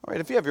All right,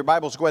 if you have your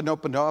Bibles, go ahead and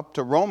open up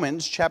to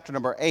Romans chapter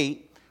number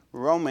 8.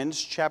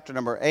 Romans chapter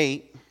number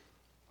 8.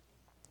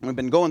 We've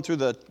been going through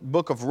the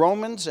book of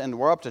Romans, and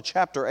we're up to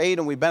chapter 8,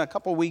 and we've been a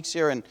couple weeks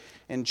here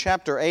in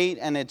chapter 8,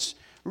 and it's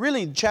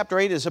really, chapter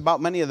 8 is about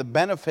many of the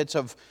benefits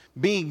of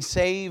being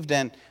saved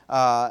and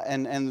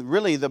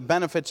really the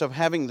benefits of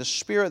having the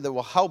Spirit that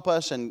will help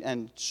us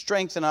and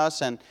strengthen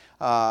us and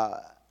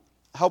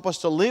help us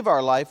to live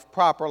our life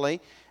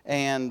properly.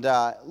 And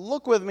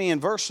look with me in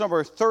verse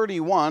number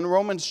 31,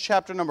 Romans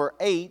chapter number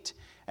 8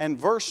 and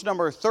verse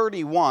number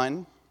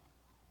 31.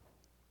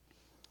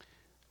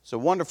 It's a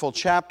wonderful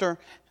chapter.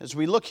 As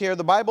we look here,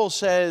 the Bible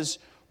says,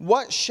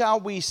 "What shall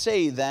we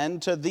say then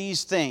to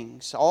these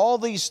things?" All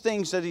these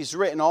things that He's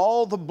written,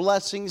 all the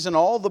blessings and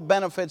all the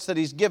benefits that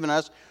He's given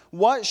us,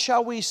 what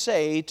shall we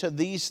say to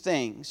these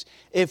things?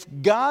 If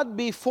God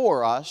be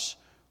for us,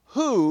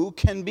 who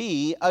can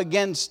be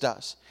against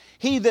us?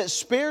 He that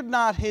spared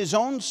not His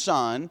own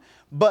Son,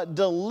 but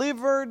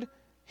delivered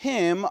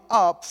Him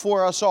up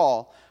for us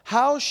all,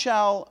 how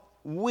shall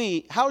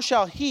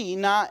He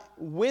not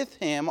with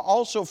Him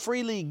also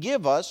freely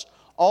give us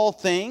all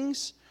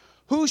things?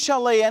 Who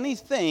shall lay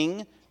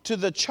anything to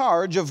the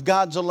charge of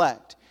God's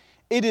elect?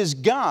 It is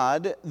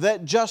God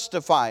that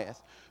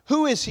justifieth.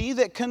 Who is he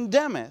that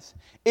condemneth?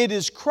 It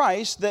is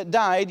Christ that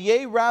died,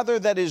 yea, rather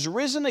that is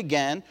risen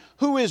again,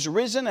 who is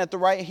risen at the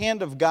right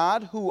hand of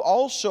God, who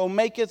also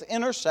maketh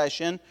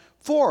intercession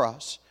for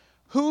us.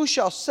 Who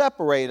shall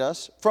separate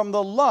us from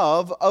the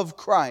love of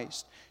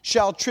Christ?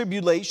 Shall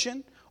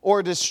tribulation,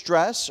 or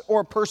distress,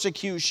 or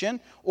persecution,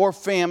 or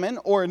famine,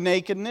 or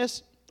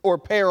nakedness, or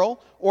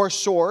peril, or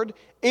sword?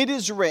 It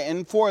is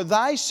written, for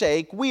thy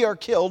sake we are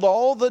killed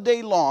all the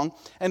day long,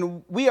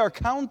 and we are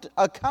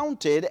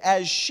accounted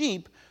as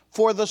sheep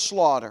for the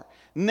slaughter.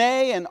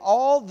 Nay, in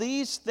all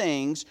these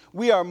things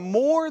we are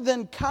more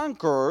than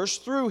conquerors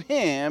through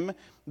Him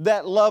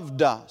that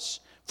loved us.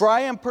 For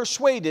I am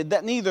persuaded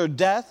that neither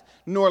death,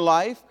 nor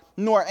life,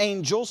 nor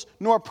angels,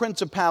 nor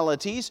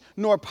principalities,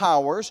 nor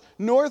powers,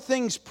 nor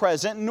things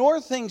present, nor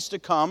things to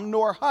come,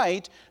 nor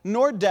height,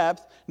 nor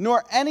depth,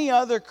 nor any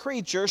other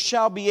creature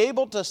shall be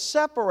able to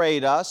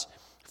separate us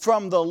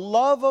from the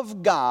love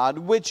of God,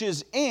 which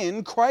is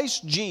in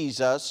Christ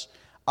Jesus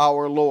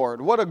our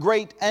Lord. What a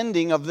great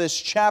ending of this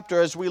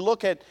chapter as we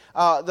look at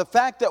the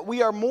fact that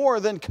we are more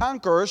than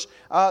conquerors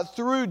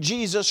through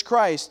Jesus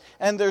Christ.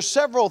 And there's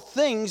several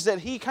things that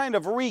he kind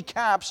of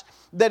recaps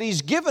that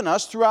he's given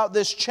us throughout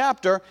this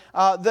chapter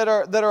that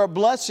are a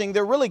blessing.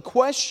 They're really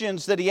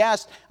questions that he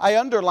asked. I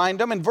underlined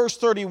them in verse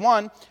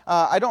 31.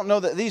 I don't know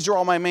that these are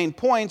all my main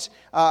points.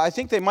 I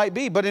think they might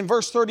be. But in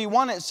verse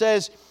 31 it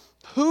says,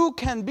 who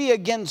can be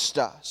against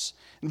us?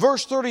 In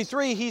verse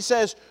 33, he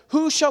says,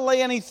 who shall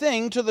lay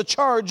anything to the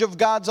charge of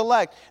God's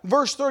elect? In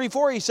verse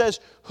 34, he says,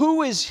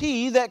 who is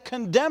he that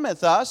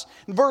condemneth us?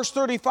 In verse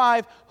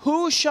 35,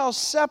 who shall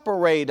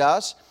separate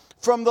us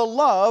from the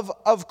love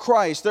of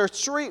Christ? There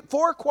are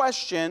four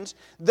questions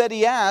that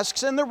he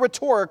asks, and they're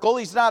rhetorical.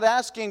 He's not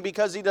asking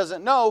because he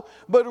doesn't know,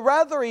 but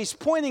rather he's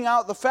pointing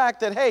out the fact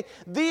that, hey,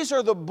 these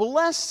are the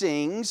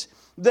blessings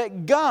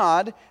that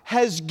God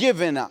has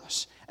given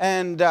us.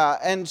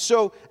 And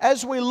so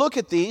as we look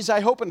at these,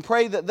 I hope and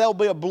pray that they'll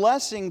be a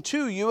blessing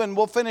to you, and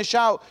we'll finish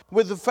out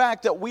with the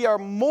fact that we are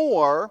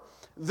more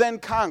than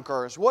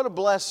conquerors. What a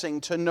blessing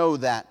to know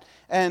that.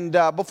 And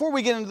before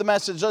we get into the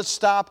message, let's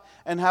stop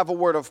and have a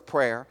word of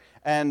prayer,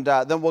 and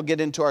then we'll get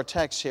into our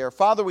text here.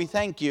 Father, we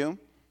thank you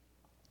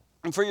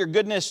for your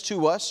goodness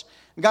to us.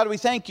 God, we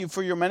thank you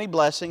for your many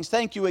blessings.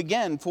 Thank you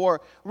again for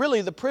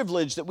really the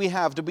privilege that we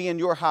have to be in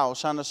your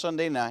house on a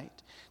Sunday night.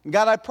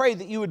 God, I pray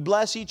that you would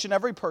bless each and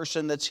every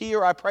person that's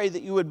here. I pray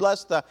that you would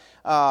bless the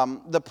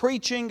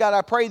preaching. God,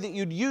 I pray that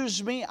you'd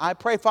use me. I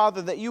pray,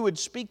 Father, that you would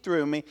speak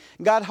through me.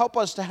 God, help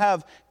us to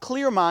have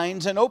clear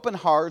minds and open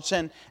hearts,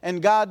 and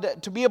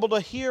God, to be able to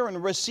hear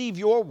and receive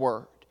your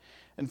word.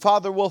 And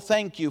Father, we'll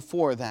thank you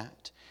for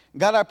that.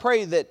 God, I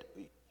pray that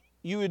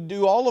you would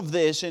do all of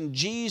this in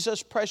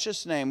Jesus'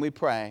 precious name we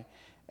pray.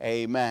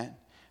 Amen.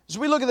 As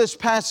we look at this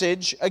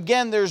passage,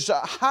 again, there's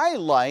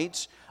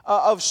highlights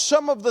of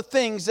some of the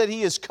things that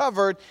he has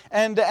covered.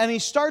 And he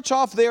starts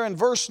off there in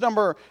verse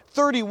number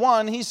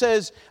 31. He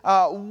says,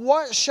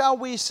 what shall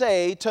we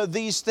say to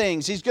these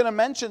things? He's going to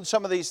mention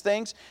some of these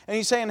things. And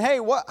he's saying, hey,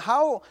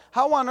 how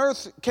on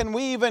earth can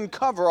we even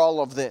cover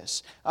all of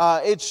this?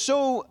 It's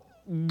so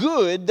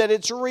good that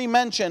it's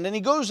re-mentioned. And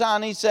he goes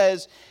on, he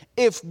says,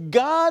 if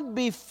God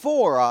be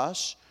for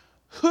us,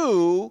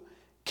 who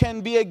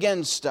can be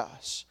against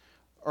us?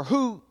 Or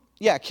who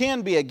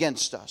can be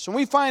against us. And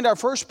we find our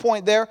first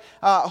point there,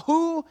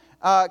 who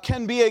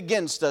can be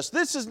against us?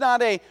 This is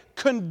not a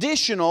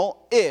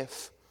conditional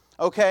if.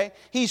 Okay?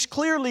 He's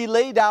clearly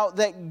laid out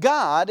that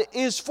God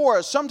is for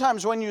us.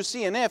 Sometimes when you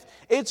see an if,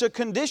 it's a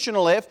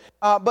conditional if,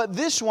 but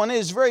this one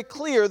is very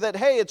clear that,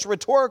 hey, it's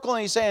rhetorical,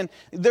 and he's saying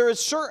there is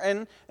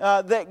certain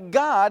that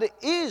God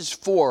is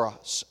for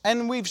us.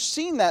 And we've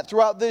seen that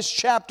throughout this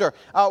chapter.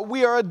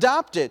 We are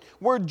adopted.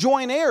 We're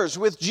joint heirs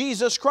with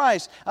Jesus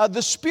Christ.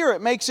 The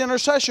Spirit makes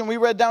intercession. We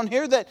read down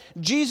here that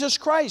Jesus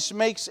Christ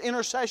makes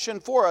intercession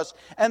for us,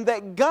 and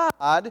that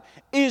God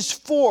is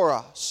for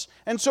us.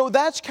 And so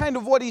that's kind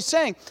of what he's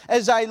saying.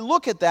 As I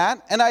look at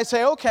that and I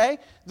say, okay,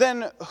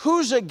 then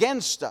who's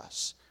against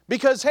us?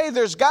 Because, hey,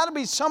 there's got to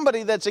be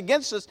somebody that's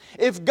against us.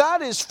 If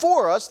God is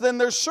for us, then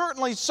there's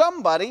certainly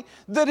somebody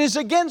that is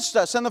against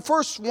us. And the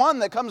first one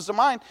that comes to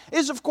mind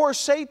is, of course,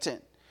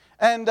 Satan.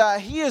 And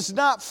he is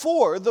not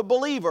for the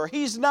believer.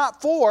 He's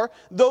not for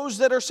those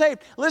that are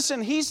saved.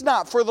 Listen, he's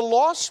not for the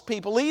lost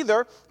people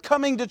either,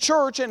 coming to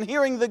church and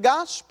hearing the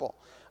gospel.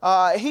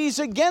 He's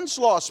against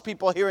lost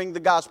people hearing the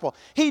gospel.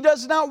 He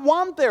does not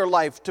want their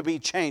life to be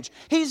changed.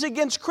 He's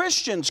against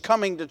Christians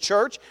coming to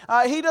church.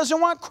 He doesn't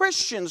want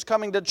Christians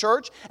coming to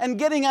church and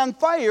getting on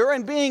fire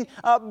and being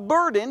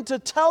burdened to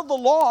tell the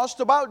lost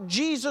about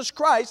Jesus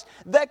Christ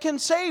that can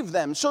save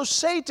them. So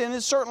Satan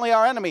is certainly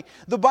our enemy.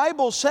 The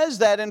Bible says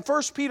that in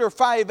 1 Peter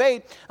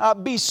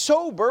 5:8, be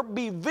sober,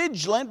 be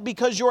vigilant,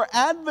 because your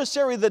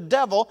adversary the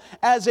devil,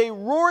 as a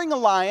roaring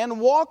lion,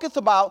 walketh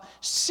about,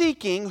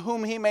 seeking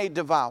whom he may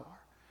devour.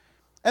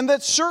 And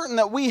that's certain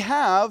that we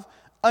have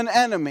an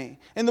enemy.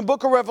 In the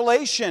book of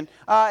Revelation,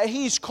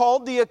 he's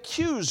called the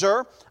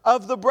accuser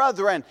of the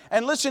brethren.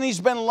 And listen,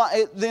 he's been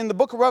in the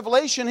book of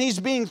Revelation, he's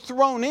being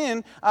thrown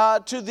in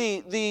to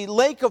the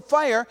lake of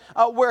fire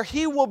where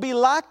he will be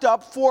locked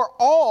up for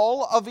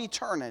all of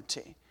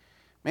eternity.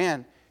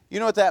 Man, you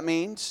know what that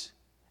means?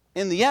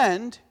 In the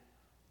end,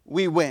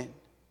 we win.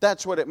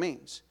 That's what it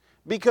means.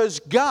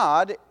 Because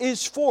God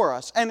is for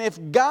us. And if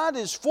God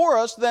is for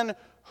us, then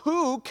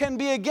who can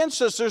be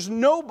against us? There's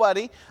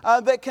nobody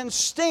that can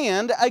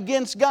stand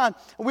against God.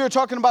 We were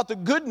talking about the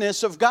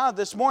goodness of God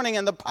this morning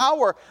and the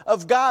power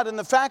of God and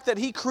the fact that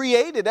He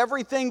created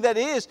everything that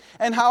is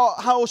and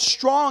how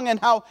strong and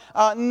how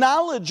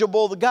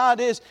knowledgeable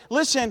God is.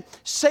 Listen,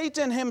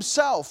 Satan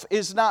himself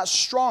is not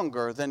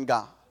stronger than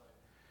God.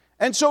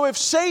 And so if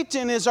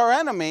Satan is our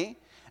enemy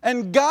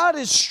and God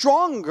is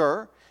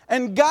stronger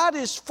and God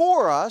is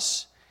for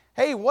us,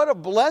 hey, what a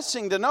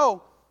blessing to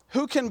know.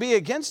 Who can be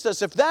against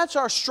us? If that's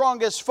our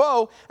strongest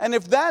foe, and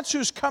if that's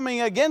who's coming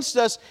against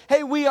us,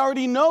 hey, we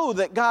already know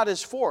that God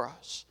is for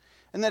us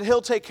and that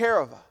He'll take care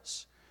of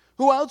us.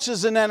 Who else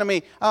is an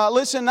enemy?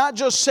 Listen, not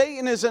just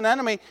Satan is an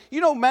enemy.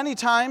 You know, many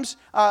times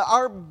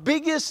our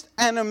biggest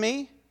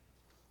enemy,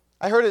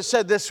 I heard it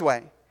said this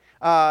way.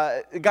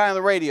 A guy on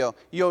the radio,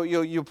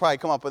 you'll probably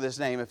come up with his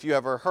name if you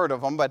ever heard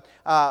of him, but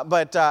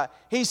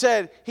he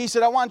said,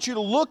 I want you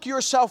to look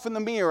yourself in the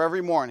mirror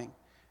every morning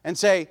and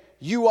say,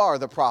 you are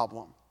the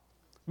problem.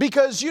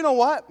 Because you know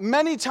what?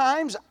 Many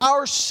times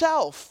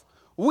ourself,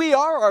 we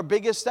are our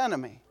biggest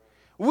enemy.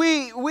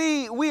 We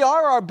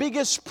are our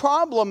biggest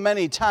problem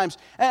many times.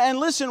 And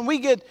listen,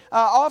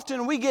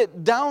 often we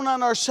get down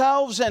on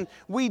ourselves and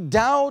we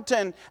doubt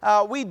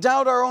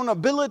our own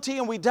ability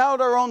and we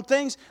doubt our own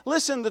things.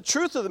 Listen, the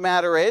truth of the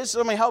matter is,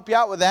 let me help you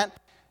out with that.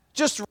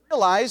 Just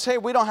realize, hey,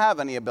 we don't have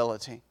any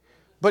ability,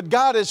 but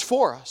God is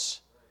for us.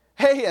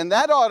 Hey, and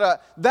that ought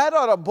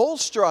to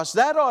bolster us.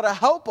 That ought to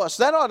help us.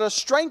 That ought to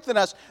strengthen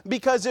us.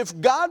 Because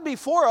if God be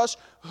for us,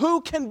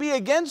 who can be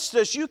against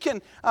us?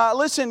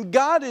 Listen,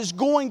 God is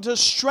going to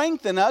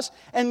strengthen us,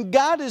 and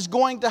God is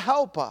going to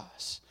help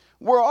us.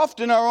 We're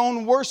often our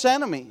own worst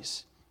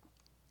enemies.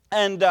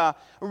 And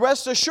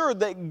rest assured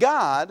that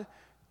God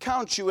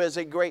counts you as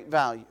a great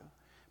value.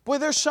 Boy,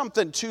 there's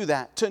something to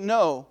that, to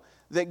know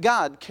that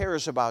God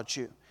cares about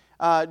you.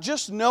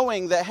 Just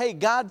knowing that, hey,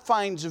 God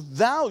finds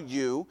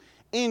value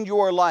in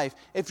your life.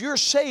 If you're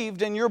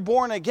saved and you're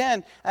born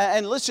again,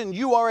 and listen,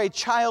 you are a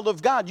child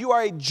of God. You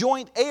are a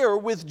joint heir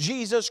with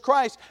Jesus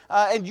Christ,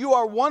 and you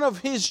are one of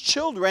His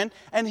children,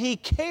 and He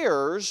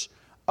cares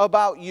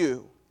about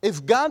you.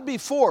 If God be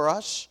for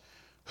us,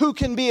 who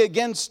can be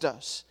against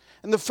us?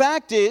 And the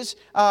fact is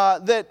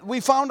that we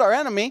found our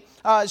enemy,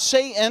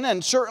 Satan,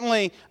 and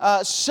certainly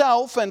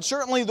self, and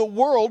certainly the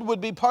world would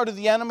be part of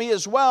the enemy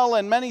as well,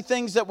 and many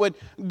things that would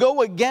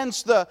go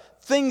against the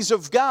things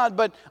of God.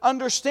 But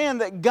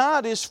understand that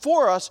God is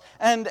for us,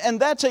 and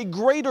that's a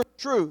greater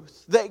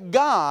truth, that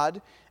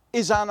God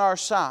is on our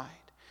side.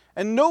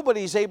 And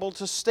nobody's able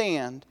to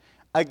stand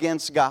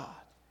against God.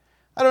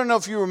 I don't know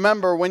if you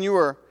remember when you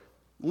were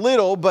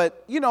little,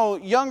 but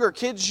younger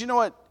kids, you know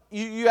what?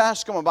 You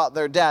ask them about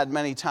their dad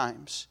many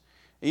times.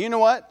 And you know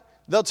what?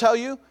 They'll tell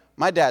you,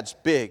 my dad's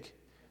big.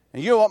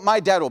 And you know what? My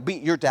dad will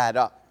beat your dad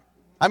up.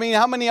 I mean,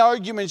 how many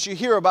arguments you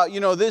hear about,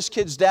 this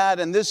kid's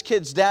dad and this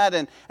kid's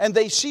dad, and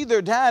they see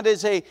their dad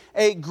as a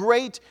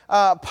great,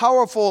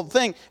 powerful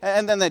thing,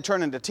 and then they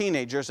turn into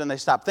teenagers and they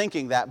stop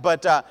thinking that.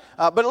 But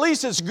at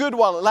least it's good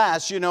while it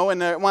lasts, and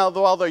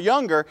while they're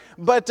younger.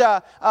 But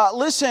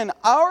listen,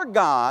 our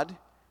God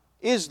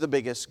is the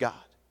biggest God.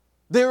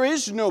 There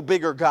is no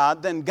bigger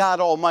God than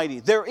God Almighty.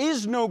 There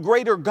is no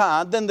greater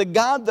God than the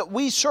God that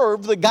we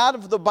serve, the God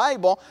of the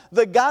Bible,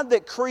 the God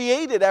that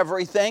created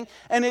everything.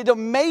 And it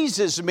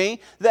amazes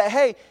me that,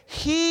 hey,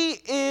 He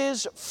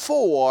is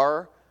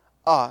for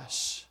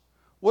us.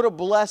 What a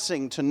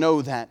blessing to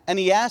know that. And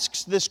he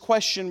asks this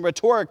question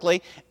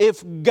rhetorically,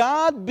 if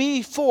God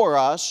be for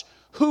us,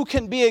 who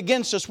can be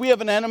against us? We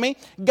have an enemy.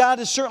 God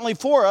is certainly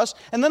for us.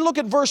 And then look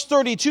at verse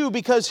 32,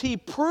 because He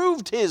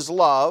proved His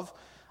love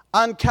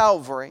on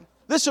Calvary.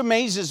 This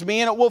amazes me,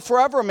 and it will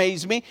forever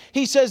amaze me.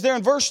 He says there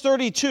in verse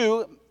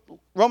 32,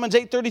 Romans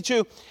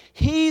 8:32,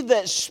 He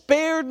that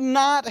spared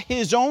not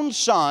His own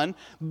Son,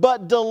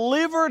 but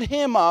delivered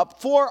Him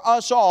up for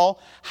us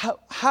all,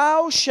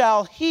 how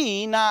shall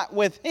He not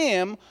with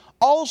Him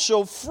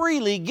also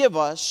freely give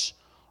us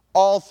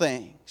all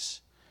things?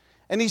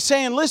 And he's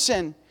saying,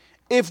 listen,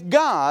 if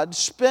God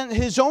spent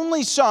His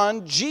only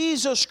Son,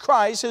 Jesus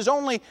Christ, His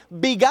only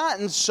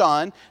begotten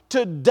Son,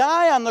 to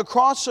die on the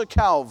cross of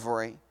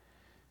Calvary,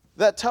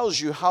 that tells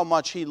you how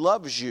much He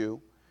loves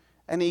you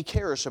and He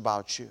cares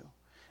about you.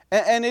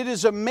 And it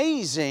is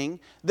amazing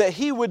that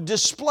He would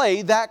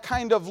display that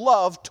kind of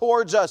love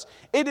towards us.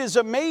 It is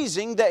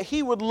amazing that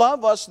He would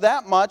love us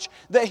that much,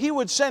 that He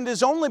would send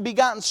His only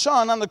begotten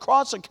Son on the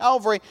cross of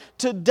Calvary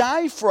to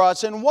die for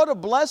us. And what a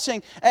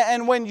blessing.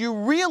 And when you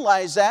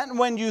realize that, and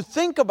when you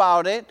think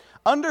about it,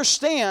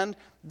 understand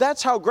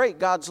that's how great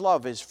God's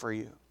love is for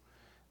you.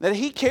 That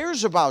He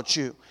cares about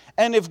you.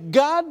 And if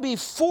God be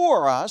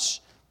for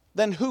us,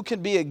 then who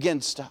can be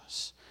against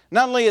us?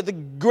 Not only the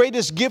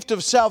greatest gift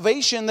of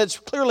salvation that's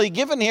clearly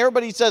given here,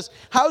 but he says,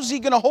 how's He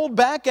going to hold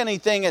back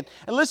anything? And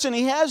listen,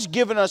 He has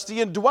given us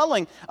the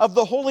indwelling of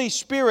the Holy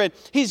Spirit.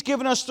 He's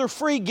given us the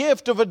free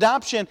gift of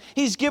adoption.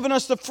 He's given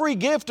us the free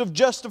gift of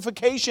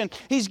justification.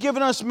 He's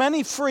given us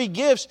many free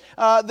gifts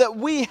that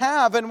we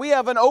have, and we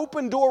have an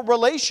open door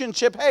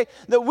relationship, hey,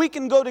 that we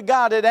can go to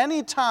God at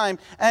any time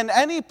and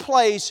any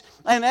place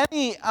and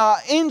any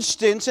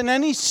instance and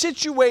any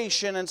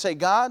situation and say,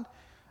 God,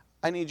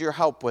 I need your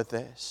help with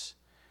this.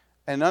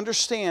 And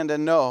understand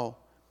and know,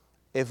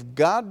 if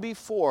God be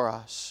for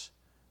us,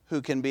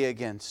 who can be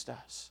against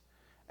us?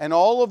 And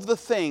all of the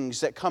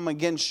things that come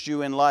against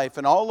you in life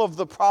and all of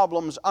the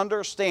problems,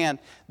 understand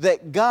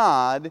that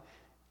God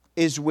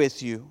is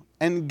with you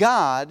and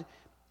God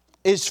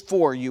is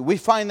for you. We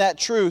find that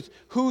truth,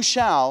 who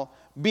shall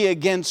be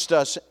against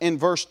us, in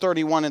verse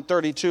 31 and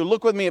 32.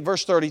 Look with me at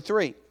verse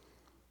 33.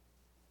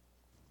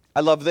 I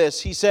love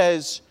this. He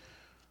says,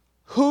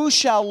 who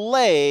shall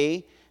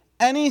lay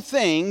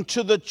anything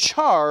to the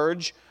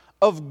charge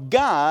of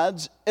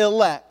God's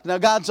elect? Now,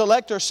 God's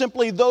elect are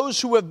simply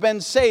those who have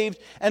been saved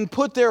and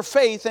put their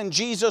faith in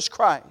Jesus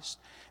Christ.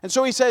 And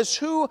so he says,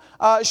 who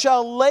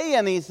shall lay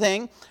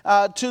anything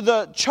to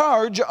the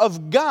charge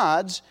of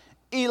God's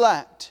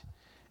elect?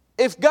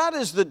 If God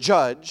is the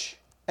judge,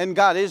 and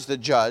God is the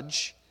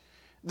judge,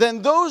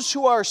 then those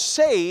who are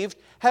saved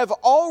have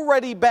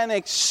already been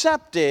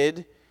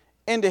accepted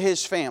into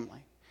His family.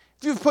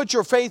 If you've put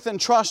your faith and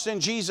trust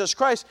in Jesus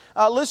Christ,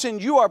 listen,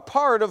 you are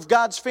part of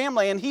God's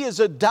family, and He has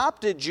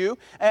adopted you,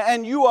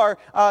 and you are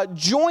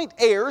joint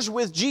heirs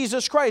with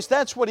Jesus Christ.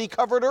 That's what he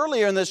covered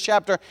earlier in this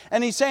chapter.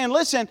 And he's saying,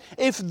 listen,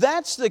 if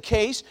that's the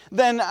case,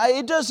 then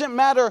it doesn't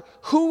matter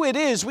who it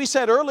is. We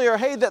said earlier,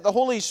 hey,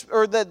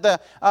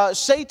 that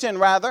Satan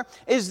rather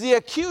is the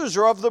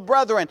accuser of the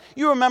brethren.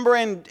 You remember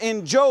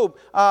in Job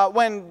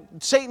when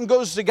Satan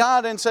goes to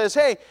God and says,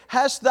 hey,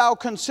 hast thou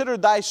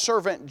considered thy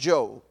servant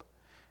Job?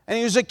 And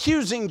he was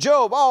accusing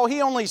Job. Oh,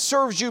 he only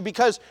serves you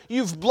because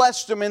you've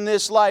blessed him in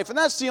this life. And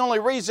that's the only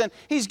reason.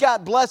 He's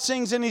got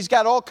blessings and he's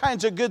got all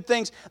kinds of good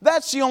things.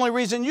 That's the only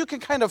reason. You can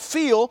kind of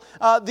feel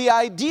the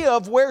idea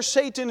of where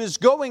Satan is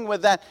going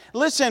with that.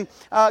 Listen,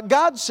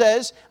 God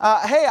says,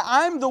 hey,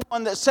 I'm the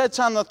one that sits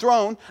on the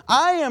throne.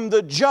 I am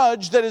the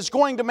judge that is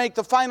going to make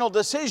the final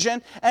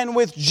decision. And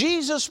with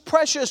Jesus'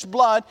 precious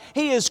blood,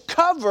 He has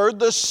covered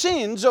the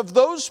sins of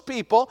those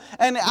people.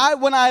 And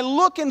when I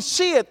look and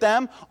see at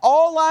them,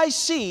 all I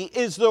see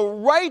is the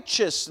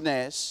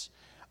righteousness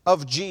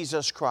of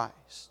Jesus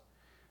Christ.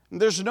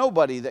 And there's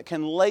nobody that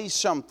can lay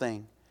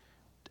something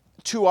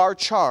to our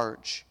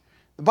charge.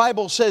 The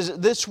Bible says it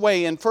this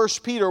way in 1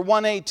 Peter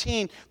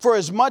 1:18, for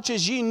as much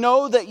as ye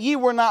know that ye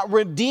were not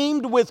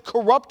redeemed with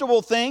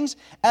corruptible things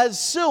as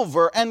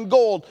silver and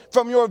gold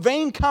from your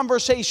vain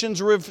conversations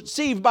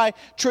received by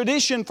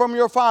tradition from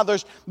your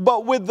fathers,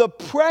 but with the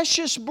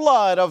precious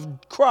blood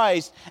of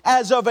Christ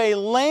as of a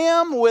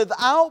lamb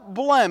without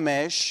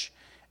blemish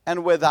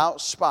and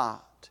without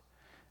spot.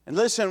 And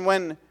listen,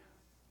 when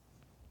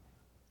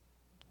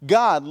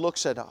God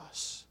looks at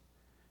us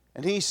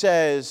and He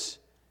says,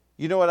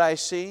 you know what I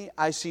see?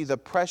 I see the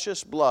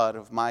precious blood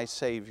of my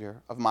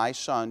Savior, of my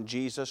Son,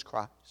 Jesus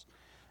Christ.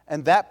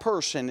 And that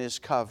person is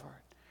covered.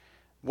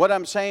 What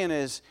I'm saying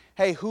is,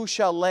 hey, who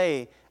shall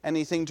lay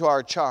anything to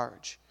our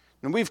charge?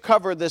 And we've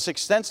covered this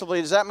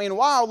extensively. Does that mean,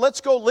 wow, let's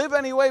go live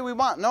any way we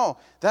want? No,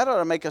 that ought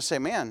to make us say,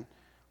 man,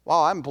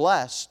 wow, I'm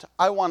blessed.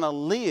 I want to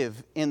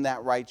live in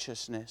that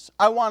righteousness.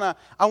 I want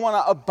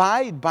to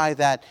abide by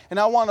that. And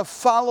I want to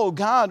follow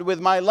God with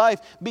my life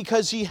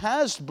because He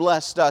has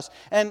blessed us.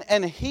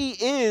 And He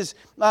is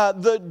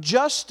the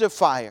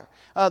justifier.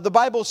 The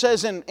Bible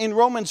says in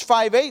Romans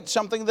 5:8,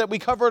 something that we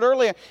covered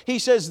earlier, he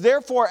says,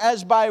 therefore,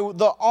 as by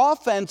the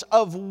offense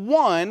of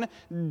one,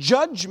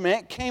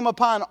 judgment came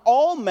upon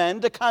all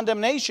men to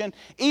condemnation,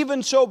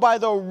 even so by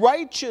the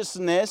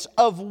righteousness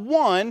of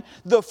one,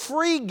 the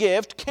free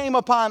gift came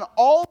upon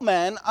all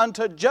men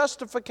unto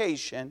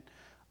justification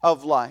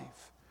of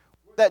life.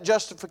 Where did that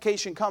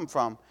justification come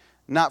from?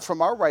 Not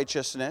from our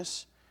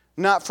righteousness,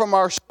 not from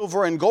our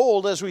silver and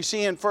gold, as we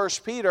see in 1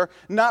 Peter,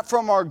 not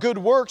from our good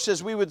works,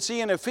 as we would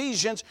see in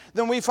Ephesians.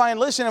 Then we find,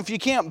 listen, if you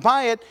can't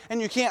buy it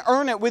and you can't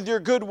earn it with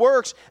your good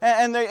works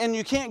and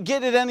you can't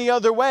get it any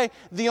other way,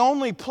 the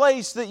only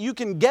place that you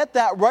can get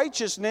that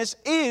righteousness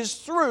is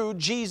through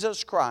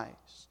Jesus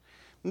Christ.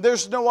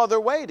 There's no other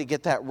way to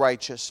get that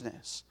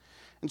righteousness.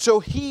 And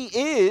so He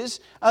is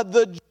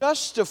the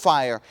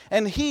justifier,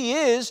 and He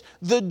is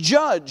the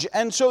judge.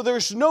 And so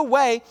there's no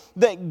way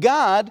that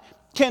God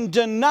can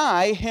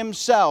deny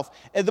Himself.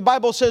 And the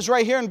Bible says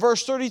right here in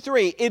verse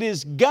 33, it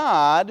is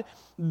God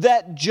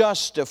that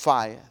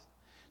justifieth.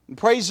 And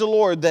praise the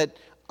Lord that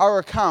our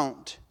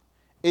account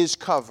is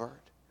covered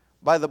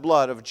by the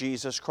blood of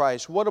Jesus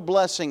Christ. What a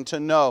blessing to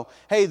know,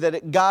 hey,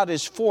 that God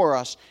is for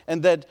us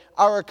and that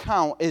our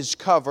account is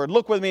covered.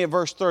 Look with me at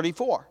verse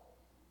 34.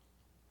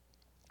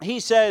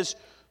 He says,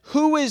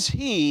 who is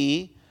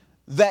he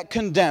that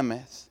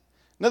condemneth?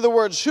 In other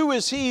words, who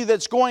is he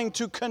that's going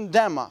to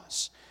condemn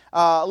us?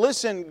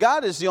 Listen,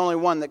 God is the only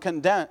one that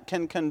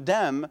can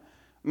condemn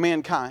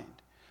mankind.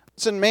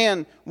 Listen,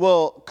 man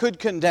could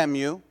condemn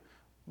you,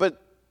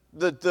 but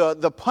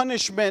the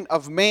punishment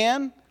of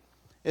man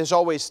is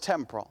always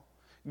temporal.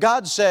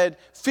 God said,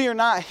 fear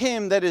not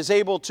him that is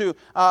able to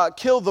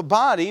kill the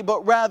body,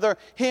 but rather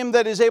him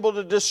that is able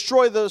to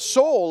destroy the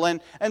soul.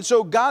 And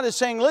so God is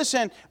saying,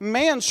 listen,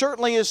 man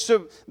certainly is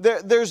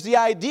there's the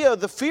idea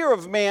of the fear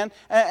of man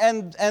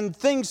and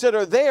things that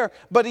are there.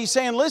 But He's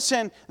saying,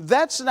 listen,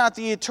 that's not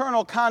the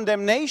eternal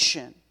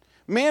condemnation.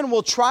 Man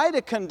will try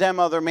to condemn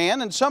other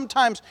man, and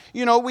sometimes,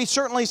 we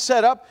certainly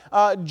set up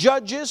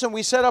judges and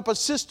we set up a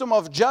system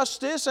of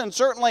justice, and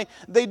certainly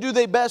they do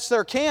the best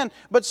they can,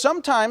 but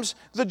sometimes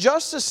the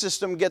justice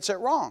system gets it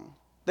wrong.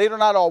 They're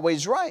not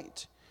always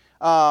right.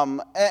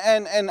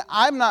 And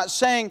I'm not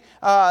saying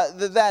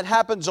that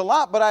happens a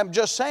lot, but I'm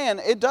just saying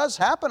it does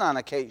happen on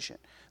occasion.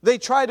 They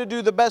try to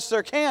do the best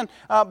they can,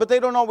 but they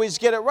don't always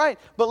get it right.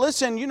 But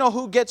listen, you know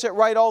who gets it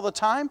right all the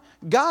time?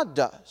 God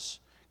does.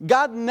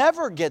 God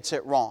never gets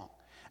it wrong.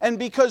 And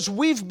because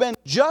we've been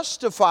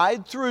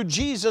justified through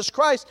Jesus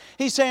Christ,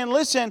 He's saying,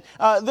 listen,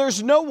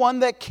 there's no one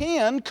that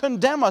can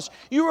condemn us.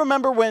 You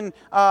remember when,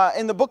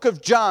 in the book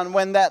of John,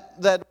 when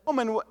that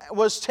woman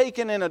was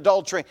taken in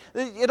adultery.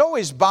 It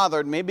always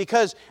bothered me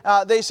because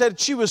they said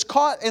she was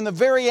caught in the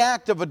very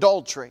act of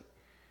adultery.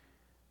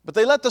 But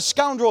they let the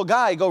scoundrel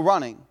guy go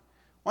running.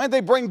 Why didn't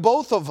they bring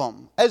both of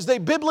them, as they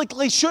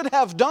biblically should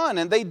have done?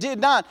 And they did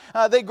not.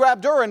 They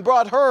grabbed her and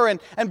brought her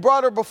and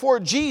brought her before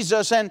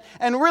Jesus. And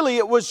really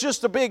it was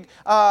just a big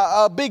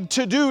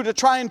to-do to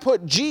try and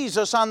put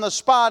Jesus on the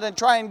spot and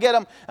try and get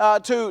him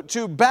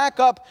to back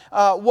up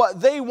what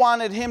they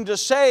wanted him to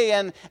say.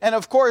 And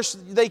of course,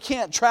 they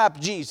can't trap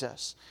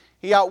Jesus.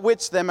 He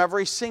outwits them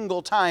every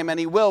single time, and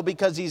He will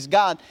because He's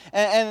God.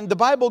 And the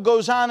Bible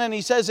goes on and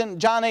He says in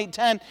John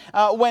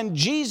 8:10, when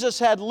Jesus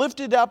had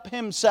lifted up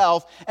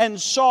Himself and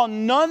saw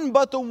none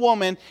but the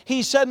woman,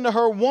 He said unto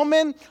her,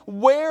 Woman,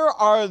 where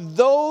are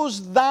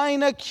those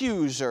thine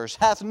accusers?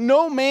 Hath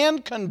no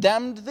man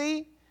condemned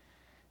thee?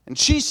 And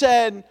she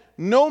said,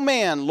 No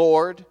man,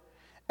 Lord.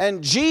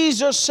 And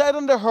Jesus said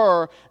unto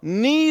her,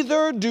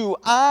 Neither do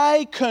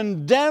I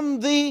condemn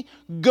thee.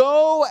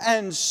 Go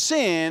and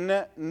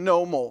sin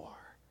no more.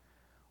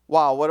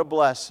 Wow, what a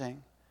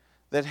blessing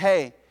that,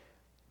 hey,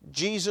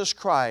 Jesus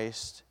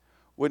Christ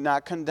would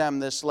not condemn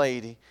this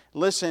lady.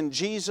 Listen,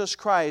 Jesus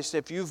Christ,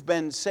 if you've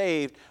been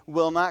saved,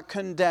 will not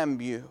condemn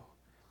you.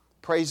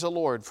 Praise the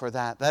Lord for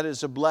that. That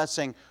is a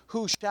blessing.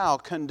 Who shall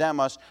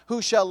condemn us?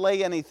 Who shall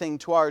lay anything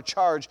to our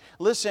charge?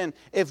 Listen,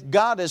 if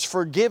God has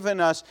forgiven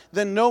us,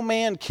 then no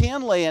man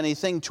can lay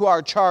anything to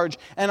our charge,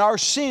 and our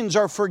sins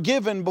are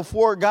forgiven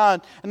before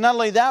God. And not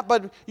only that,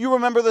 but you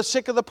remember the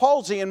sick of the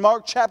palsy in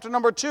Mark chapter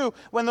number 2,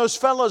 when those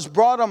fellows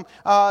brought him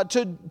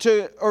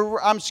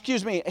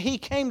he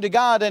came to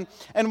God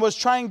and was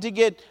trying to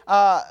get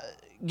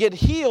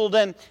healed,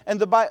 it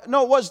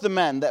was the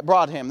men that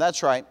brought him.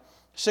 That's right,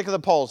 sick of the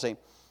palsy.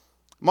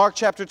 Mark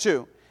chapter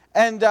 2.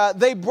 And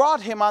they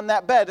brought him on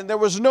that bed, and there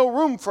was no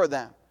room for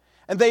them.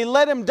 And they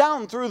let him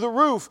down through the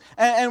roof.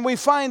 And we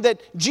find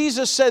that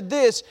Jesus said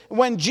this,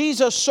 when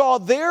Jesus saw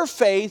their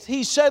faith,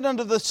 He said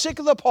unto the sick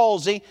of the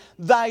palsy,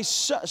 Thy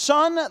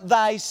son,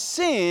 thy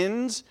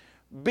sins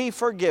be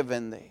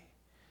forgiven thee.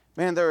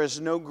 Man, there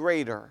is no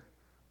greater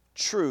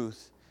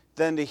truth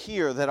than to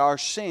hear that our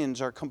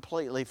sins are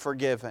completely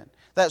forgiven.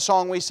 That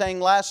song we sang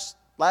last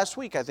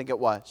week, I think it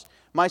was.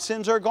 My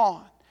sins are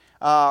gone.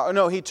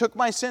 No, He took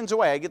my sins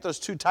away. I get those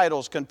two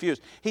titles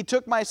confused. He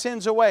took my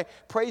sins away.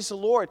 Praise the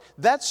Lord.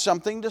 That's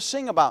something to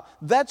sing about.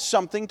 That's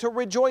something to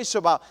rejoice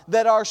about,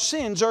 that our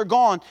sins are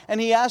gone. And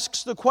He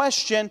asks the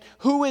question,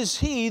 who is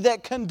He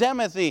that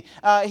condemneth thee?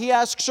 He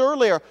asks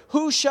earlier,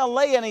 who shall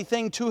lay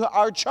anything to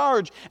our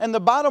charge? And the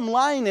bottom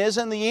line is,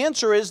 and the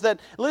answer is that,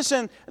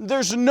 listen,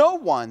 there's no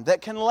one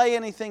that can lay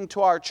anything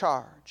to our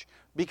charge,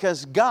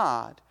 because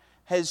God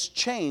has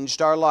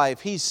changed our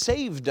life. He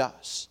saved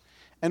us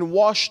and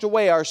washed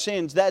away our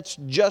sins. That's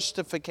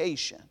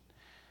justification.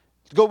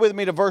 Go with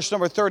me to verse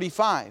number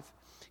 35.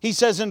 He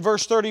says in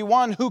verse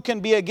 31, who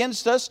can be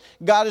against us?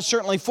 God is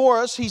certainly for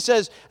us. He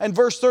says in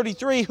verse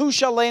 33, who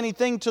shall lay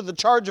anything to the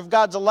charge of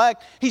God's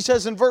elect? He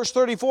says in verse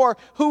 34,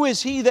 who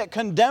is he that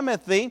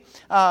condemneth thee?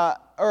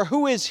 Or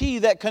who is he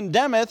that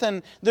condemneth?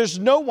 And there's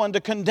no one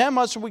to condemn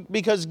us,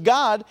 because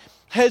God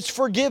has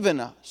forgiven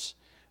us.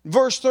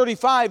 Verse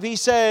 35, he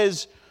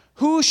says,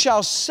 who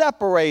shall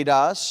separate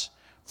us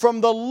from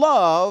the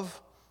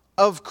love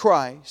of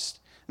Christ?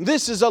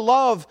 This is a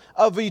love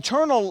of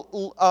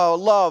eternal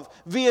love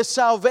via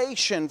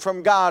salvation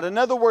from God. In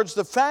other words,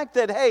 the fact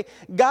that, hey,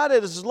 God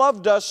has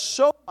loved us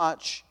so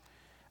much,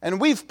 and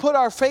we've put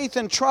our faith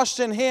and trust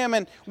in Him,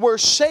 and we're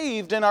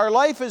saved, and our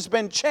life has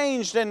been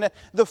changed. And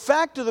the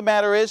fact of the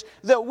matter is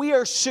that we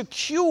are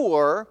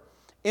secure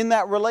in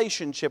that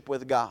relationship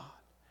with God.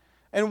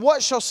 And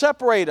what shall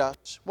separate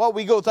us? Well,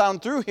 we go down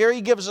through here. He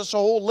gives us a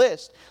whole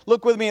list.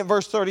 Look with me at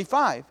verse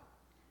 35.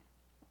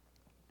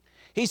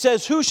 He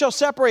says, who shall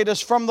separate us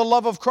from the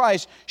love of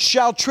Christ?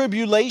 Shall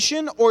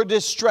tribulation or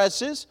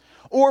distresses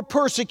or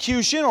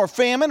persecution or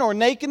famine or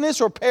nakedness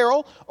or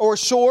peril or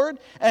sword?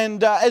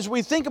 And as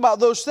we think about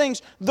those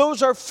things,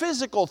 those are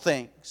physical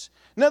things.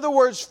 In other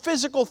words,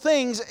 physical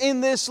things in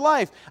this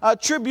life.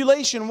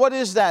 Tribulation, what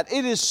is that?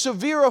 It is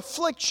severe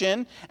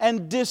affliction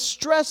and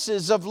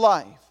distresses of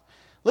life.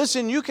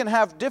 Listen, you can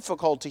have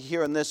difficulty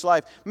here in this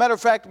life. Matter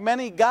of fact,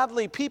 many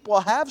godly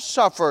people have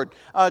suffered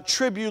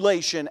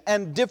tribulation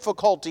and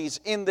difficulties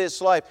in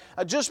this life.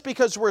 Just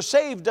because we're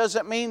saved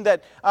doesn't mean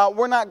that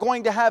we're not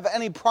going to have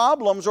any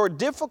problems or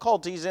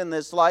difficulties in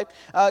this life.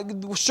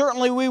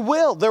 Certainly we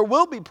will. There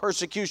will be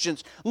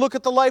persecutions. Look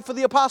at the life of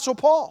the Apostle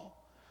Paul.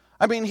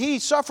 I mean, he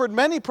suffered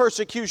many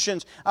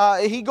persecutions.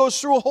 He goes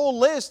through a whole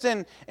list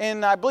in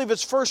I believe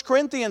it's 1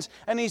 Corinthians,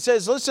 and he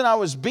says, listen, I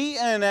was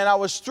beaten and I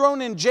was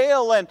thrown in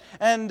jail,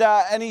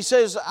 and he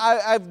says,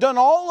 I've done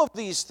all of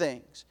these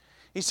things.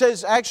 He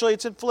says, actually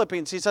it's in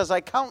Philippians, he says,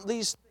 I count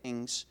these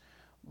things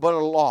but a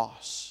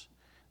loss.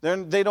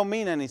 They don't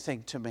mean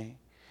anything to me.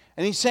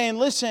 And he's saying,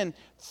 listen,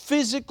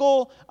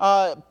 physical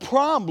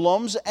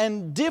problems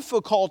and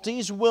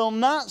difficulties will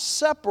not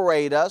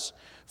separate us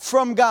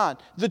from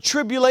God. The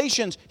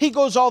tribulations, he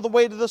goes all the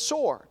way to the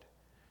sword.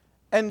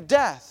 And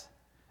death.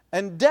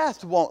 And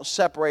death won't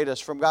separate us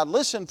from God.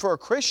 Listen, for a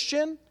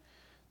Christian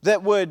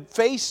that would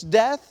face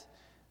death,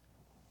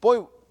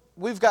 boy,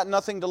 we've got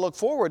nothing to look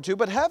forward to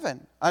but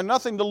heaven.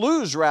 Nothing to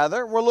lose,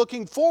 rather. We're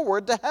looking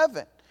forward to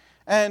heaven.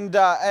 And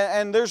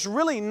there's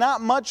really not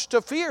much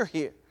to fear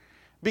here,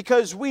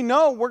 because we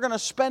know we're going to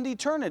spend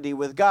eternity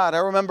with God. I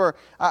remember,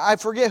 I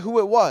forget who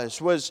it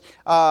was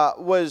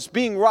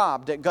being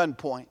robbed at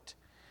gunpoint.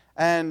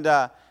 And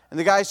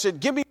the guy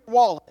said, give me your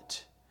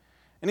wallet.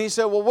 And he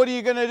said, well, what are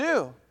you going to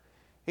do?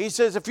 He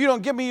says, if you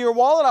don't give me your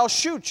wallet, I'll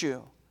shoot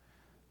you.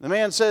 The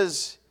man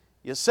says,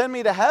 you send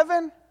me to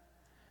heaven?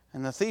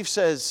 And the thief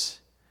says,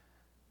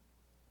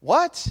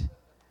 what?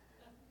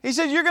 He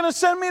said, you're going to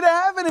send me to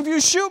heaven? If you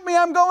shoot me,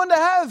 I'm going to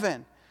heaven.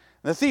 And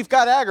the thief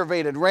got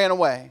aggravated, ran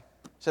away.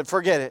 Said,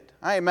 forget it.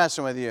 I ain't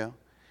messing with you.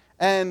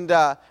 And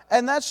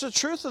that's the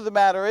truth of the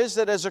matter, is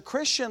that as a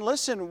Christian,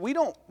 listen, we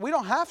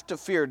don't have to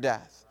fear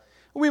death.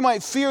 We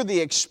might fear the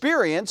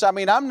experience. I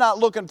mean, I'm not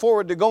looking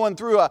forward to going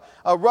through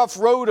a rough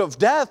road of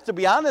death, to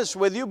be honest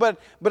with you. But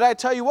I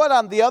tell you what,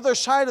 on the other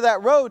side of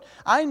that road,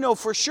 I know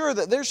for sure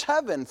that there's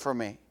heaven for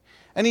me.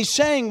 And he's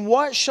saying,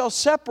 what shall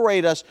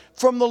separate us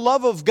from the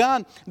love of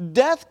God?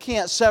 Death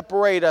can't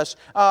separate us.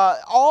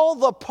 All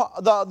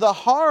the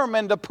harm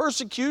and the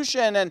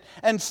persecution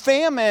and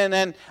famine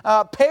and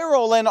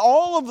peril and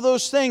all of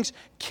those things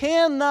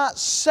cannot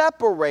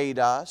separate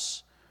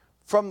us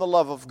from the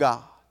love of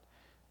God.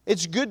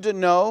 It's good to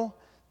know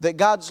that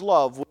God's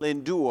love will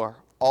endure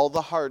all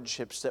the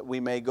hardships that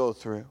we may go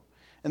through.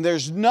 And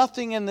there's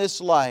nothing in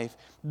this life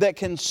that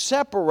can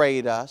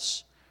separate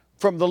us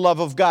from the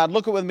love of God.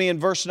 Look with me in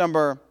verse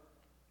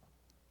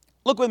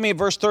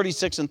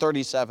 36 and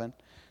 37.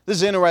 This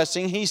is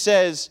interesting. He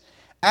says,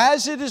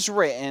 as it is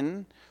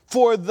written,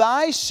 for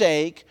thy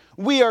sake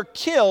we are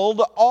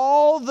killed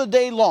all the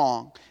day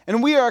long,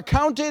 and we are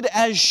accounted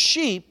as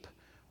sheep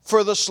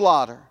for the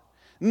slaughter.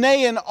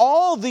 Nay, in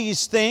all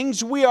these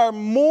things we are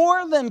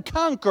more than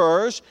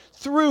conquerors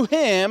through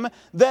Him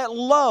that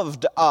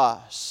loved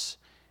us.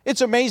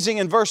 It's amazing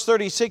in verse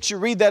 36, you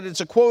read that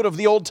it's a quote of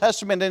the Old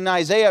Testament in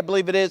Isaiah, I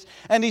believe it is.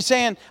 And he's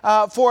saying,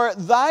 for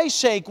thy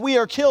sake we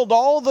are killed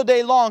all the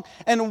day long,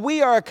 and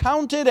we are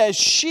accounted as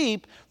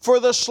sheep for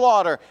the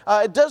slaughter.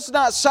 It does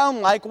not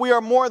sound like we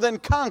are more than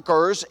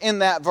conquerors in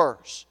that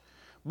verse.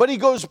 But he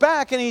goes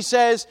back and he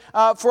says,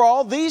 for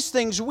all these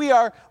things we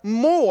are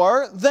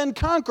more than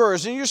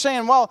conquerors. And you're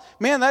saying, well,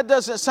 man, that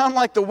doesn't sound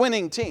like the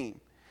winning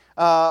team.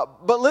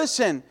 But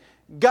listen,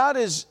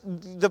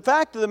 the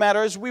fact of the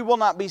matter is we will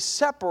not be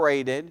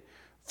separated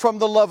from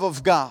the love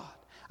of God.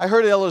 I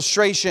heard an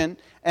illustration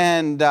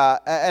and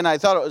I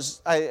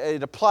thought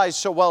it applies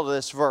so well to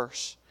this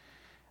verse.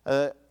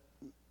 A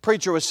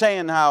preacher was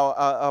saying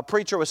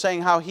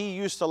how he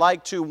used to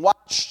like to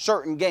watch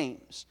certain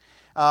games.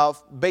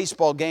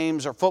 Baseball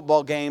games or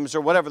football games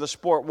or whatever the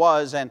sport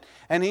was, and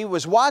he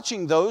was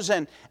watching those,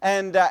 and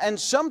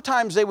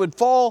sometimes they would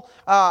fall,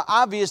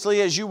 obviously,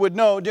 as you would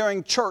know,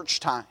 during church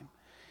time.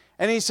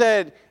 And he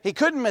said he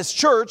couldn't miss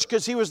church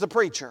because he was the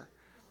preacher.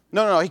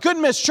 No, he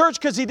couldn't miss church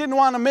because he didn't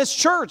want to miss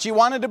church. He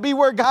wanted to be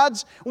where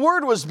God's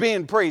word was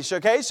being preached,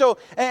 okay? So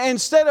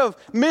instead of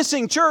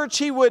missing church,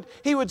 he would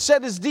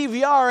set his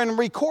DVR and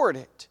record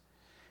it.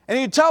 And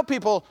he'd tell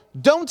people,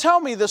 don't tell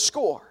me the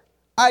score.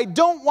 I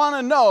don't want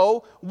to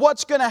know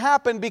what's going to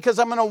happen because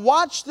I'm going to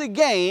watch the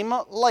game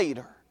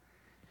later.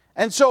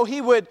 And so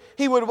he would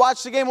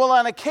watch the game. Well,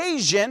 on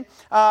occasion,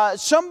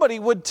 somebody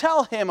would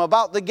tell him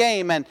about the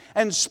game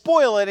and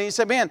spoil it. And he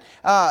said, man,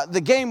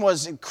 the game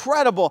was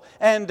incredible.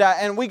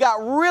 And we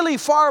got really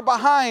far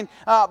behind.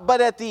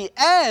 But at the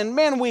end,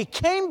 man, we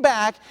came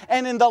back.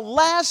 And in the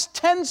last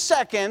 10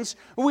 seconds,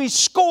 we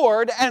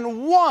scored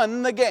and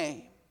won the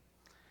game.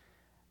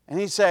 And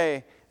he'd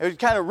say, it would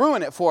kind of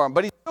ruin it for him.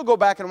 But he'd still go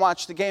back and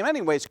watch the game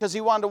anyways because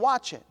he wanted to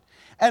watch it.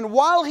 And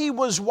while he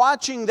was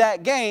watching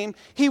that game,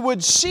 he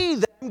would see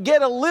them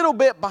get a little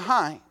bit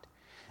behind.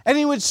 And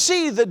he would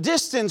see the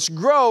distance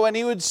grow, and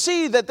he would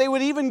see that they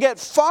would even get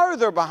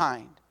farther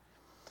behind.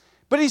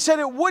 But he said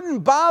it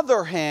wouldn't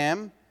bother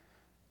him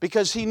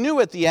because he knew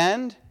at the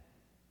end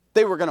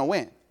they were going to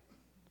win.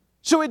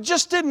 So it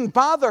just didn't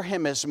bother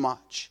him as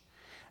much.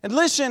 And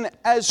listen,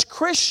 as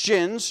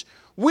Christians,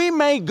 we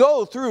may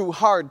go through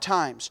hard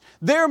times.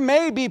 There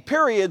may be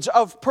periods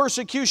of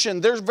persecution.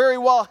 There very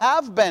well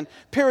have been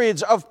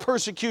periods of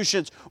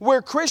persecutions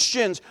where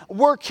Christians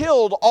were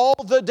killed all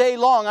the day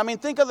long. I mean,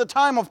 think of the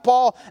time of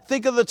Paul.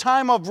 Think of the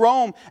time of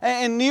Rome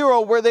and Nero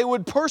where they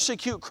would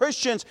persecute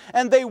Christians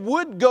and they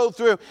would go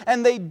through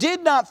and they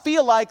did not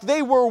feel like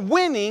they were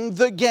winning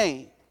the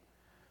game.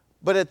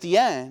 But at the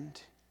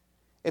end,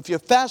 if you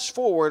fast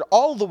forward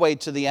all the way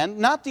to the end,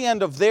 not the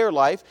end of their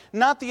life,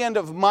 not the end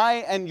of my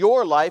and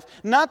your life,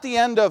 not the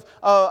end of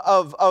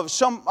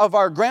some of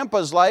our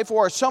grandpa's life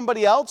or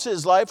somebody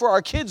else's life or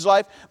our kid's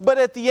life, but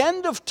at the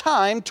end of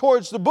time,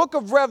 towards the book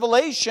of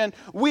Revelation,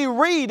 we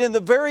read in the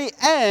very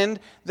end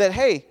that,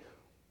 hey,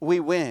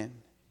 we win.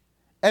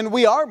 And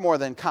we are more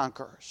than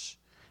conquerors.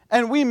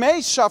 And we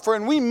may suffer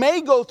and we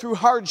may go through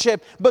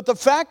hardship, but the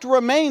fact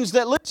remains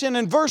that, listen,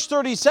 in verse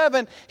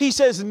 37, he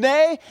says,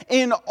 nay,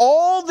 in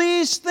all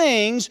these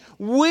things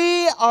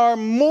we are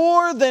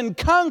more than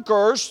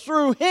conquerors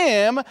through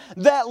him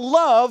that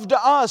loved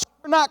us.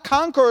 We're not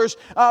conquerors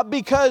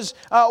because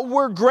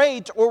we're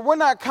great, or we're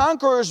not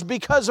conquerors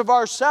because of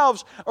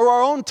ourselves or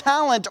our own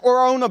talent or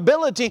our own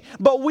ability,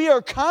 but we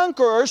are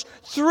conquerors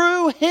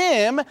through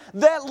him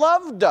that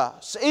loved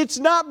us. It's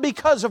not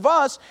because of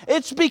us,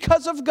 it's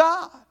because of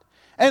God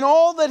and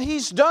all that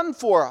he's done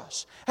for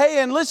us. Hey,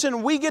 and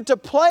listen, we get to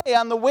play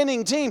on the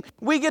winning team.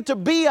 We get to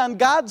be on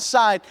God's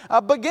side.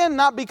 Again,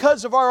 not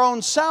because of our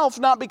own self,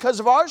 not because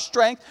of our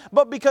strength,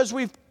 but because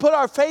we've put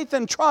our faith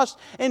and trust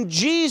in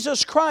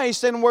Jesus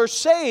Christ and we're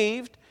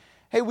saved.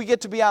 Hey, we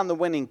get to be on the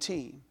winning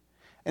team.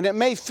 And it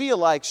may feel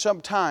like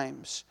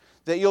sometimes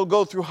that you'll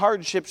go through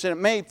hardships and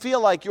it may feel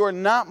like you're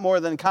not more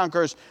than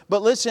conquerors.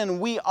 But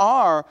listen, we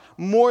are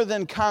more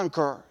than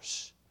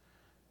conquerors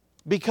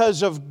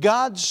because of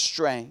God's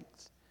strength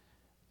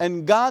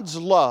and God's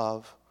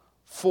love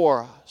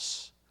for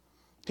us.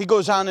 He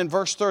goes on in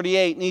verse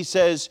 38 and he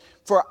says,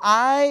 for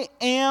I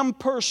am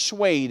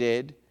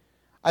persuaded,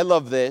 I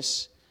love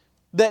this,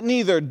 that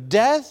neither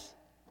death,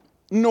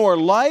 nor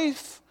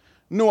life,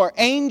 nor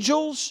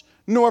angels,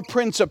 nor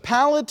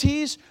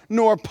principalities,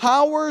 nor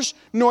powers,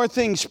 nor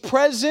things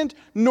present,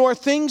 nor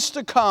things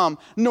to come,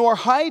 nor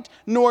height,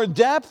 nor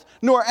depth,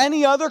 nor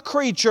any other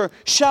creature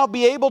shall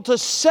be able to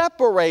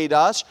separate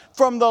us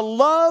from the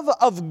love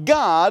of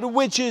God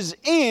which is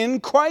in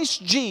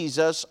Christ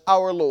Jesus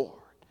our Lord.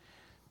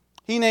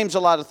 He names a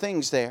lot of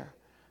things there.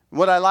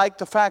 What I like,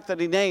 the fact that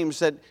he names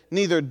that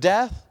neither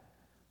death,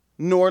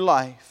 nor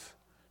life,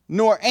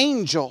 nor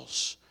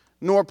angels,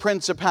 nor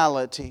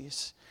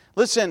principalities.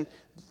 Listen,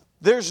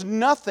 There's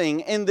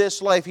nothing in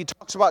this life. He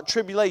talks about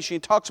tribulation. He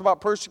talks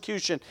about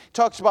persecution. He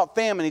talks about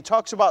famine. He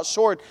talks about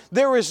sword.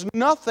 There is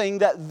nothing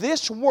that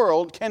this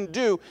world can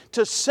do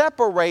to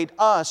separate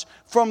us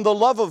from the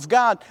love of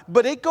God.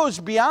 But it goes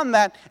beyond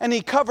that, and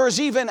he covers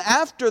even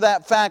after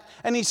that fact.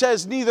 And he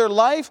says neither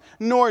life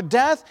nor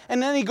death.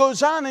 And then he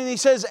goes on and he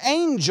says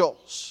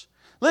angels.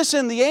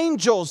 Listen, the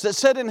angels that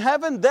sit in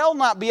heaven, they'll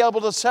not be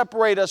able to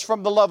separate us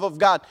from the love of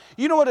God.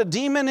 You know what a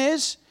demon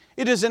is?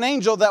 It is an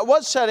angel that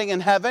was sitting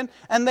in heaven,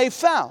 and they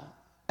fell.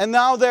 And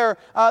now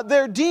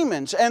they're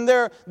demons, and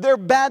they're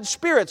bad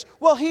spirits.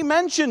 Well, he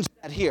mentions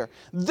that here.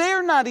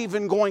 They're not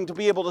even going to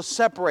be able to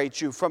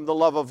separate you from the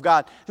love of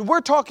God.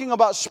 We're talking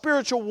about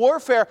spiritual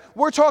warfare.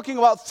 We're talking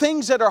about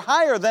things that are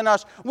higher than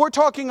us. We're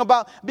talking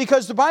about,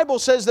 because the Bible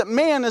says that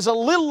man is a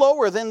little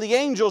lower than the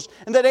angels,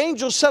 and that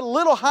angels set a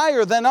little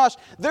higher than us.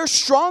 They're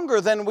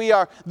stronger than we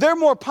are. They're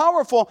more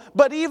powerful.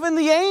 But even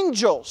the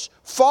angels,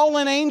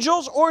 fallen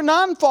angels or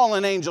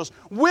non-fallen angels,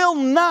 will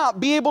not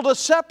be able to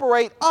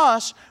separate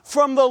us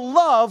from the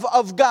love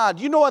of God.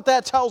 You know what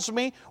that tells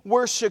me?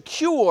 We're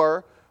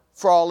secure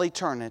for all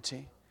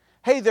eternity.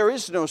 Hey, there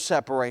is no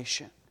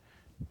separation.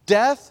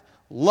 Death,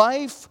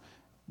 life,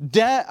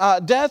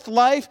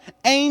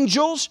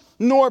 angels,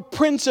 nor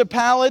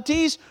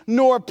principalities,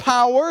 nor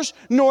powers,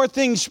 nor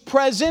things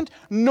present,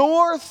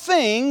 nor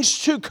things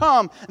to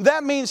come.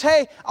 That means,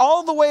 hey,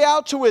 all the way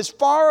out to as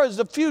far as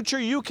the future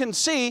you can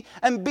see,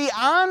 and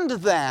beyond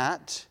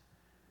that,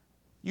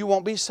 you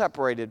won't be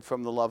separated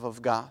from the love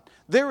of God.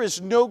 There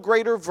is no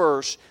greater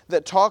verse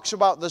that talks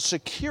about the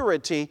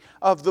security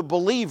of the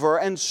believer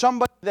and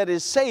somebody that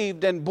is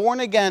saved and born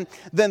again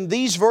than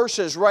these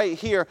verses right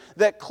here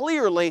that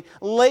clearly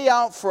lay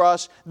out for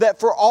us that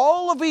for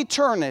all of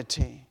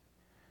eternity,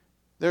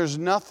 there's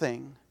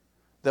nothing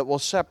that will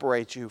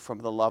separate you from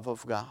the love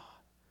of God.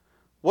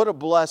 What a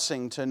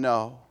blessing to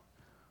know.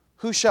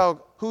 Who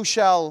shall,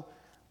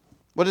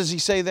 what does he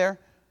say there?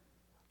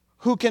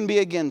 Who can be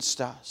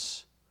against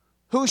us?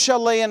 Who shall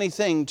lay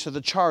anything to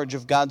the charge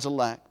of God's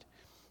elect?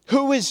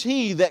 Who is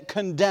he that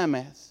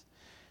condemneth?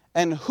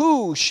 And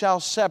who shall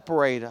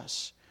separate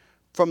us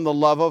from the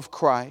love of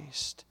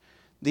Christ?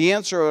 The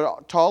answer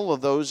to all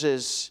of those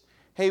is,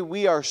 hey,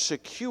 we are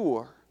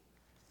secure.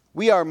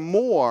 We are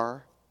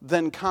more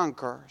than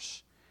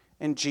conquerors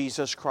in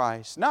Jesus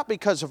Christ. Not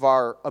because of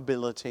our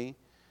ability,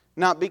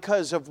 not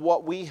because of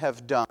what we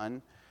have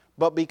done,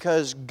 but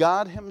because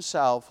God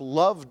himself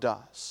loved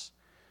us,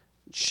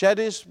 shed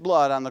his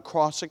blood on the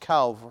cross of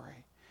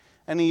Calvary,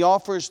 and he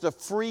offers the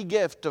free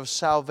gift of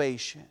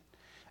salvation.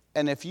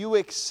 And if you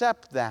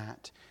accept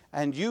that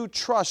and you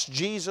trust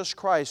Jesus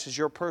Christ as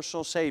your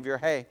personal Savior,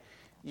 hey,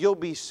 you'll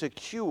be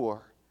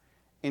secure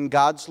in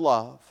God's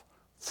love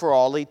for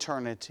all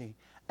eternity,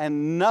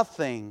 and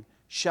nothing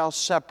shall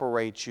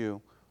separate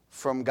you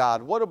from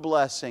God. What a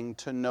blessing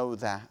to know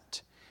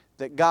that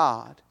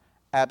God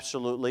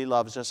absolutely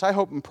loves us. I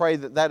hope and pray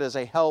that that is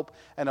a help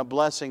and a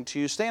blessing to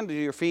you. Stand to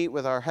your feet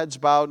with our heads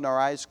bowed and our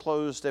eyes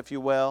closed, if you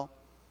will.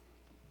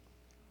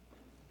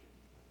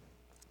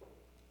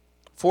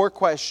 4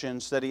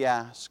 questions that he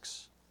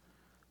asks.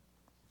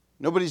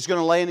 Nobody's going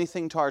to lay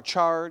anything to our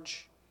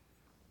charge.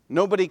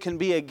 Nobody can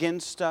be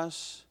against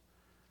us.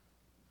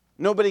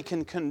 Nobody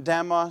can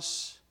condemn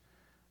us.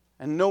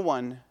 And no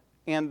one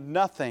and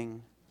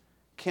nothing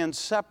can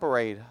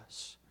separate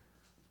us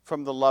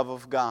from the love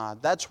of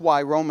God. That's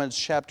why Romans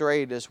chapter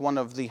 8 is one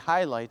of the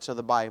highlights of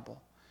the Bible.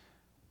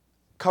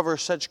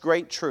 Covers such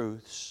great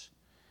truths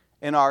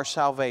in our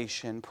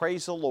salvation.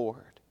 Praise the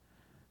Lord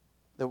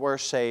that we're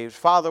saved.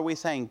 Father, we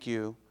thank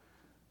you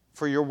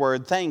for your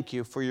word. Thank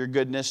you for your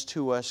goodness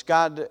to us.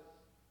 God,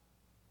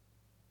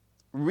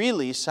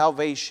 really,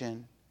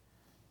 salvation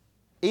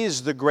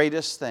is the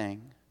greatest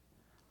thing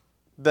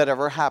that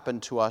ever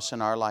happened to us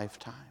in our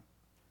lifetime.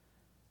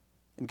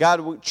 And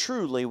God,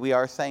 truly we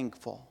are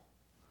thankful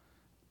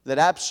that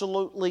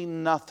absolutely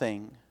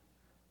nothing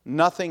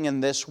in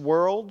this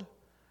world,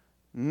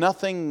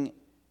 nothing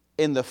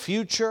in the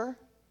future,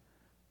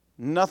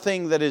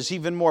 nothing that is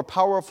even more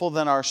powerful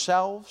than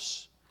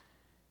ourselves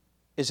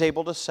is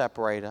able to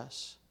separate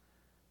us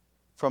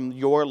from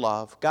your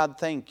love. God,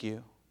 thank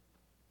you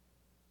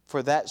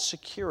for that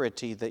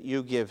security that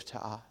you give to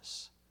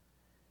us.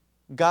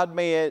 God,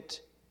 may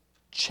it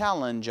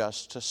challenge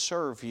us to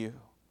serve you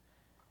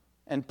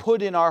and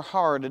put in our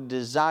heart a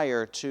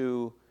desire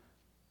to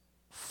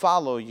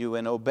follow you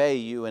and obey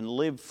you and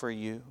live for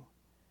you.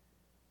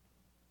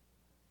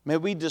 May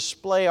we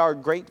display our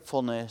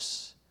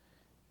gratefulness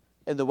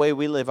in the way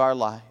we live our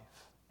life.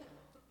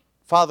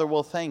 Father,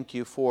 we'll thank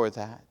you for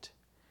that.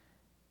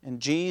 In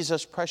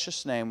Jesus'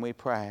 precious name we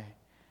pray.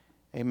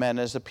 Amen.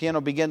 As the piano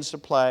begins to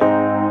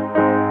play.